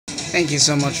Thank you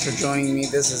so much for joining me.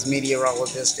 This is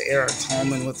meteorologist Eric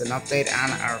Tolman with an update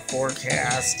on our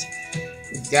forecast.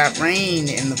 We've got rain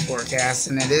in the forecast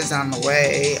and it is on the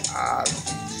way.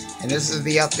 And this is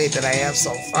the update that I have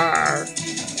so far.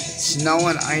 Snow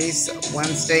and ice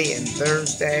Wednesday and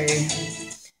Thursday.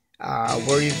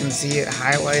 Where you can see it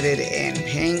highlighted in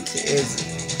pink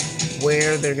is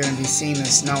where they're going to be seeing the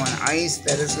snow and ice.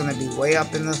 That is going to be way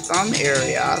up in the thumb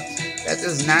area. That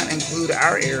does not include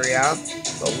our area,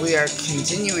 but we are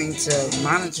continuing to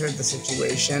monitor the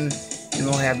situation, and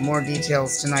we'll have more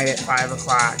details tonight at 5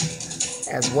 o'clock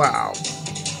as well.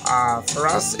 For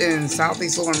us in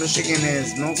southeast lower Michigan, it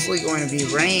is mostly going to be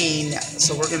rain,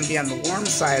 so we're going to be on the warm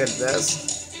side of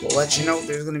this. We'll let you know if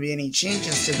there's going to be any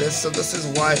changes to this. So this is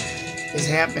what is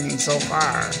happening so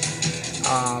far.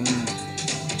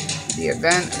 The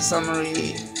event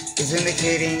summary is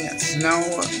indicating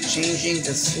snow changing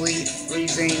to sleet,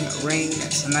 freezing, rain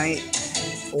tonight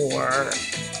for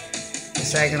the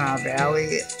Saginaw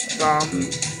Valley.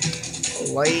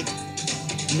 Light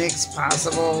mix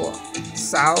possible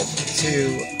south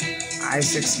to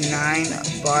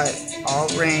I-69, but all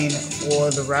rain for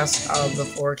the rest of the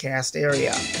forecast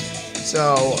area.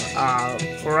 So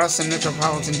for us in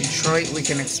metropolitan Detroit, we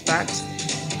can expect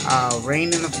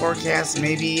rain in the forecast,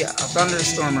 maybe a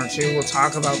thunderstorm or two. We'll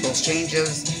talk about those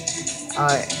changes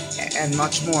and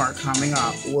much more coming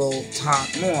up. We'll talk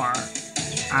more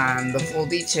on the full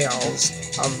details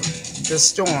of the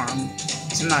storm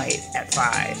tonight at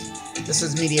 5. This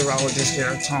is meteorologist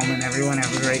Eric Tolman. Everyone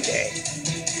have a great day.